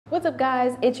What's up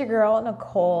guys, it's your girl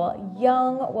Nicole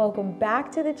Young. Welcome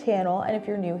back to the channel, and if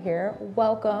you're new here,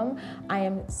 welcome. I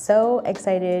am so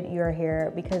excited you're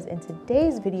here because in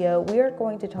today's video we are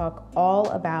going to talk all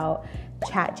about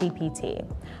ChatGPT.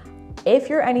 If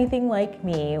you're anything like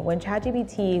me, when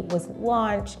ChatGPT was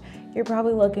launched, you're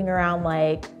probably looking around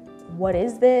like, what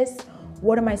is this?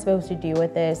 What am I supposed to do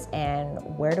with this, and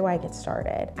where do I get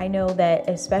started? I know that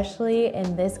especially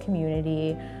in this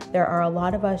community, there are a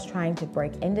lot of us trying to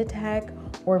break into tech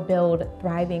or build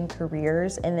thriving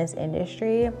careers in this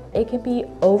industry. It can be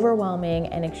overwhelming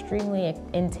and extremely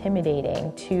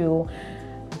intimidating to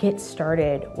get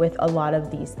started with a lot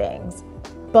of these things.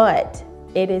 But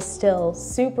it is still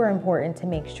super important to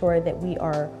make sure that we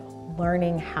are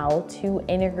learning how to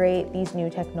integrate these new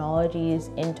technologies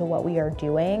into what we are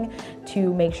doing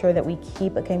to make sure that we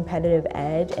keep a competitive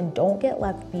edge and don't get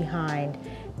left behind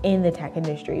in the tech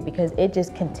industry because it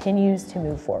just continues to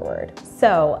move forward.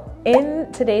 So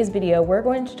in today's video, we're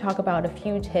going to talk about a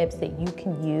few tips that you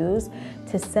can use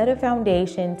to set a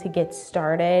foundation to get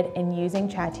started in using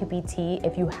ChatGPT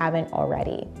if you haven't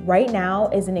already. Right now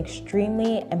is an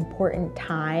extremely important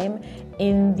time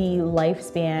in the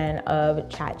lifespan of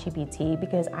ChatGPT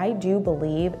because I do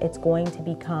believe it's going to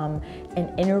become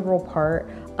an integral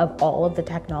part of all of the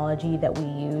technology that we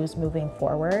use moving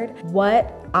forward.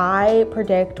 What I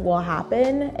predict will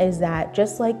happen is that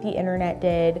just like the internet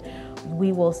did,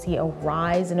 we will see a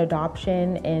rise in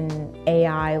adoption in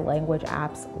AI language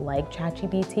apps like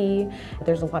ChatGPT.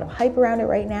 There's a lot of hype around it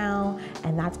right now,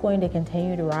 and that's going to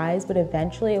continue to rise, but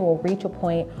eventually it will reach a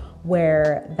point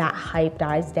where that hype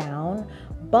dies down,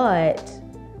 but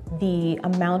the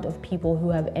amount of people who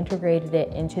have integrated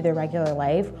it into their regular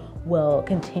life will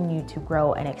continue to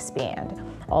grow and expand.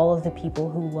 All of the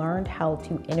people who learned how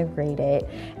to integrate it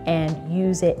and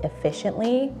use it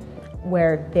efficiently,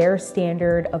 where their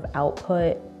standard of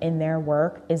output in their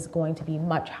work is going to be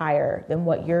much higher than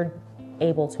what you're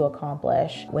able to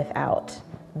accomplish without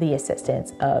the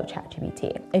assistance of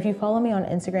ChatGPT. If you follow me on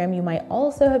Instagram, you might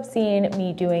also have seen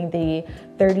me doing the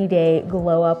 30-day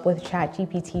glow up with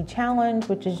ChatGPT challenge,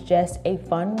 which is just a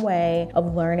fun way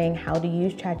of learning how to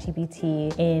use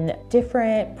ChatGPT in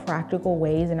different practical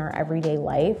ways in our everyday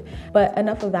life. But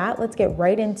enough of that, let's get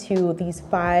right into these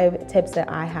 5 tips that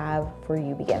I have for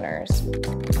you beginners.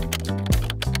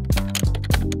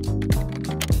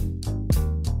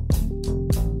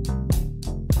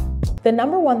 The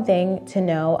number one thing to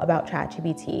know about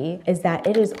ChatGPT is that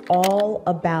it is all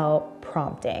about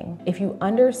prompting. If you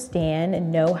understand and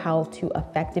know how to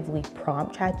effectively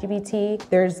prompt ChatGPT,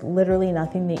 there's literally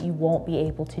nothing that you won't be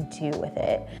able to do with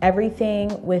it.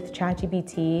 Everything with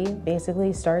ChatGPT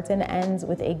basically starts and ends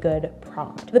with a good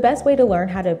prompt. The best way to learn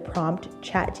how to prompt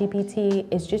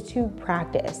ChatGPT is just to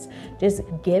practice. Just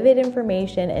give it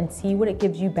information and see what it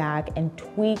gives you back and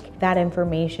tweak that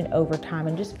information over time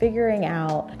and just figuring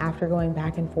out after going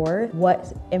back and forth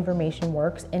what information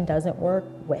works and doesn't work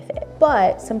with it.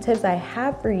 But some tips I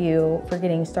have for you for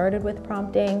getting started with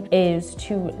prompting is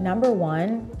to, number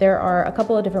one, there are a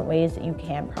couple of different ways that you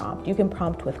can prompt. You can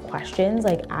prompt with questions,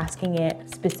 like asking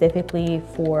it specifically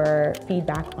for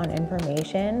feedback on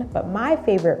information. But my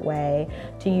favorite way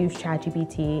to use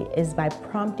ChatGPT is by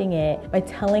prompting it, by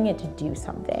telling it to do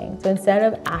something. So instead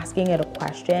of asking it a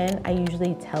question, I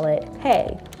usually tell it,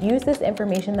 hey, use this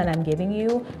information that I'm giving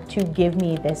you to give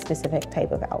me this specific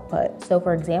type of output. So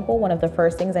for example, one of the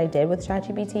first things I did with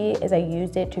ChatGPT is I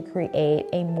used it to create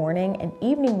a morning and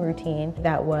evening routine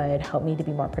that would help me to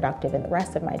be more productive in the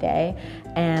rest of my day.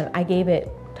 And I gave it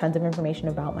tons of information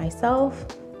about myself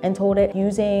and told it,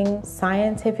 using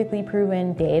scientifically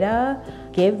proven data,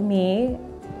 give me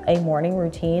a morning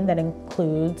routine that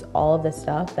includes all of the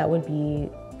stuff that would be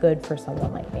good for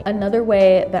someone like me. Another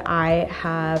way that I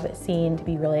have seen to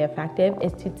be really effective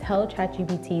is to tell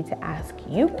ChatGPT to ask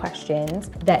you questions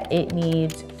that it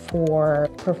needs for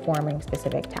performing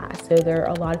specific tasks. So there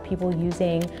are a lot of people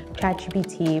using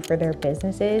ChatGPT for their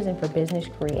businesses and for business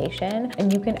creation,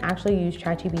 and you can actually use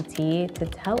ChatGPT to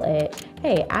tell it,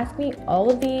 hey, ask me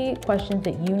all of the questions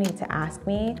that you need to ask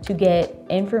me to get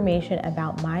information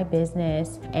about my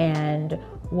business and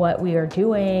what we are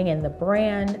doing and the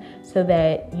brand so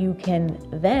that you can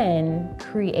then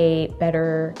create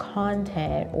better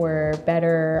content or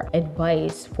better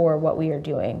advice for what we are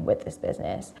doing with this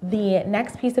business. The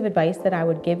next piece of advice that I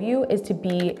would give you is to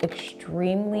be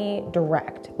extremely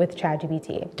direct with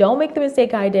ChatGPT. Don't make the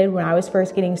mistake I did when I was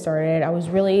first getting started. I was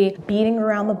really beating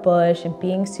around the bush and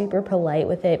being super polite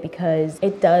with it because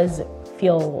it does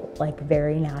feel like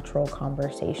very natural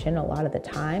conversation a lot of the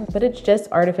time, but it's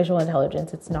just artificial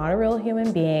intelligence. It's not a real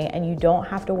human being, and you don't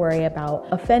have to worry about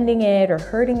offending it or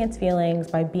hurting its feelings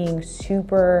by being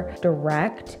super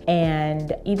direct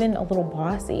and even a little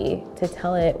bossy to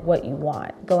tell it what you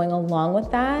want. Going along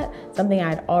with that, something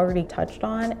I'd already touched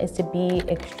on is to be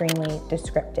extremely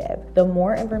descriptive. The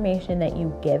more information that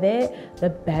you give it, the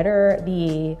better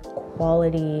the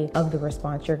quality of the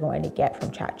response you're going to get from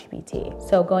ChatGPT.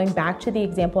 So going back to the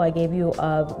example I gave you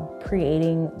of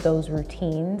creating those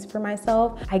routines for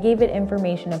myself, I gave it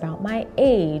information about my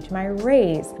age, my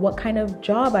race, what kind of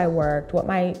job I worked, what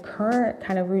my current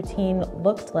kind of routine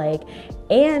looked like,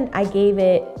 and I gave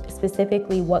it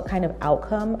specifically what kind of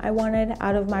outcome I wanted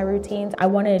out of my routines. I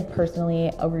wanted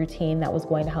personally a routine that was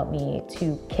going to help me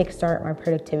to kickstart my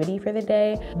productivity for the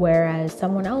day, whereas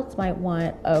someone else might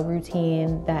want a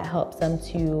routine that helps them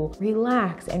to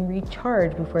relax and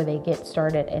recharge before they get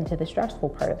started into the stressful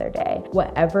part of their day.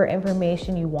 Whatever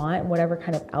information you want, whatever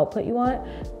kind of output you want,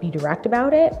 be direct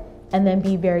about it, and then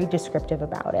be very descriptive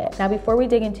about it. Now, before we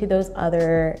dig into those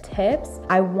other tips,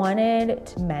 I wanted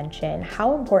to mention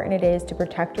how important it is to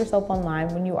protect yourself online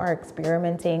when you are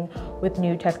experimenting with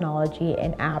new technology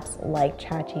and apps like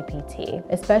ChatGPT.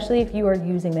 Especially if you are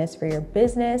using this for your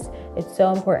business, it's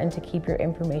so important to keep your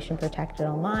information protected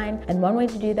online. And one way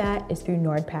to do that is through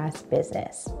NordPass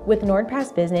Business. With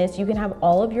NordPass Business, you can have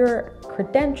all of your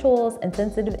credentials and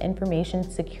sensitive information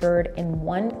secured in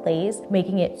one place,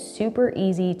 making it super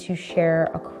easy to share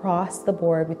across the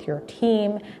board with your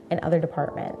team and other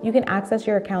departments. You can access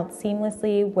your account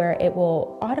seamlessly where it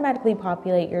will automatically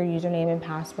populate your username and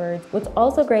passwords. What's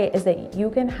also great is that you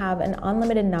can have an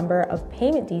unlimited number of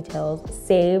payment details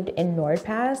saved in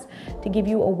NordPass to give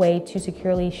you a way to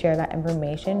securely share that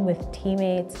information with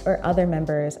teammates or other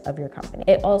members of your company.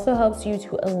 It also helps you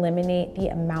to eliminate the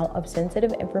amount of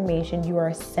sensitive information you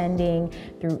are sending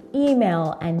through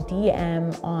email and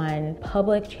DM on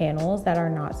public channels that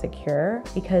are not secure,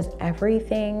 because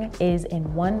everything is in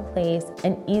one place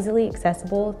and easily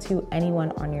accessible to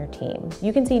anyone on your team.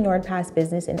 You can see NordPass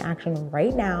Business in action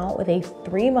right now with a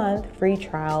 3-month free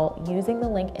trial using the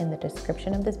link in the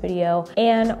description of this video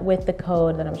and with the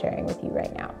code that I'm sharing with you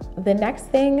right now. The next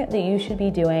thing that you should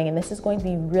be doing, and this is going to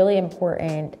be really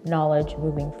important knowledge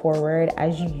moving forward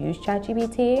as you use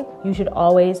ChatGPT, you should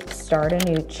always start a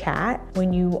new chat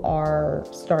when you are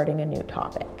starting a new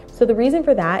topic. So the reason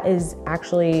for that is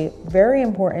actually very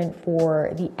important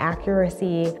for the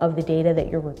accuracy of the data that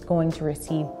you're going to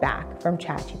receive back from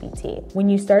ChatGPT. When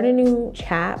you start a new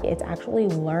chat, it's actually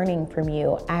learning from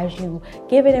you as you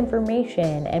give it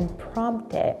information and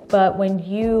prompt it. But when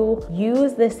you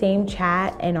use the same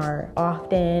chat and are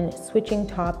often switching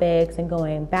topics and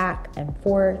going back and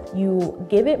forth, you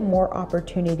give it more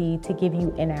opportunity to give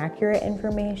you inaccurate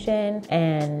information,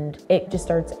 and it just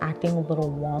starts acting a little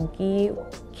wonky.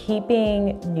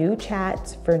 Keeping new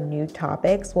chats for new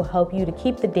topics will help you to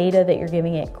keep the data that you're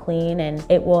giving it clean, and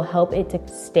it will help it to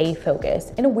stay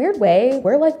focused. In a weird way,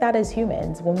 we're like that as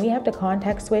humans. When we have to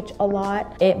context switch a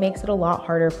lot, it makes it a lot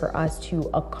harder for us to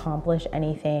accomplish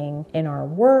anything in our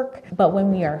work. But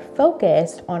when we are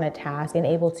focused on a task and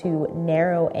able to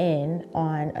narrow in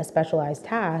on a specialized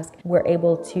task, we're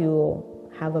able to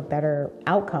have a better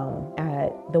outcome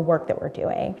at the work that we're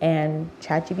doing. And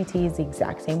ChatGPT is the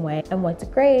exact same way. And what's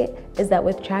great is that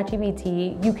with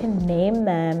ChatGPT, you can name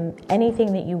them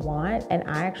anything that you want. And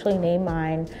I actually name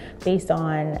mine based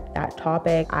on that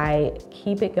topic. I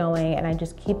keep it going and I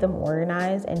just keep them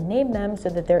organized and name them so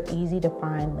that they're easy to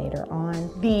find later on.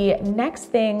 The next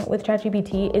thing with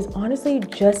ChatGPT is honestly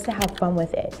just to have fun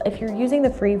with it. If you're using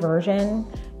the free version,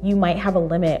 you might have a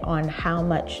limit on how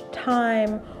much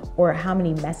time or how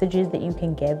many messages that you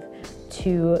can give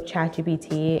to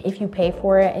ChatGPT. If you pay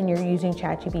for it and you're using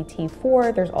ChatGPT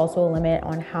 4, there's also a limit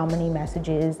on how many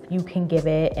messages you can give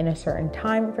it in a certain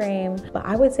time frame. But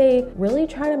I would say really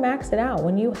try to max it out.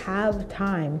 When you have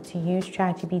time to use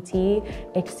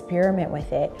ChatGPT, experiment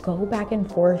with it. Go back and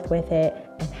forth with it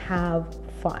and have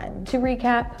fun. To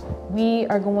recap, we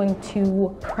are going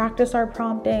to practice our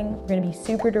prompting. We're going to be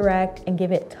super direct and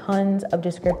give it tons of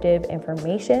descriptive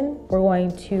information. We're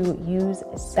going to use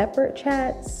separate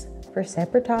chats for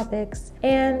separate topics,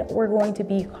 and we're going to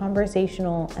be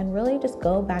conversational and really just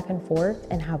go back and forth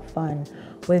and have fun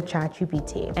with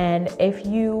ChatGPT. And if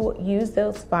you use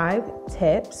those 5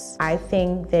 tips, I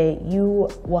think that you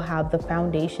will have the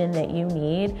foundation that you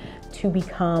need to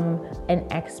become an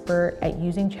expert at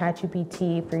using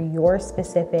ChatGPT for your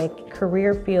specific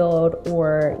career field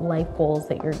or life goals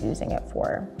that you're using it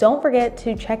for. Don't forget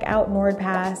to check out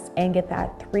NordPass and get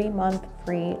that 3-month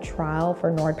free trial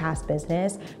for NordPass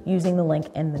Business using the link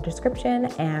in the description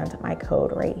and my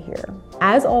code right here.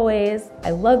 As always,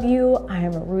 I love you, I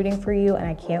am rooting for you, and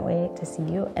I can't wait to see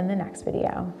you in the next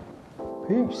video.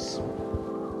 Peace.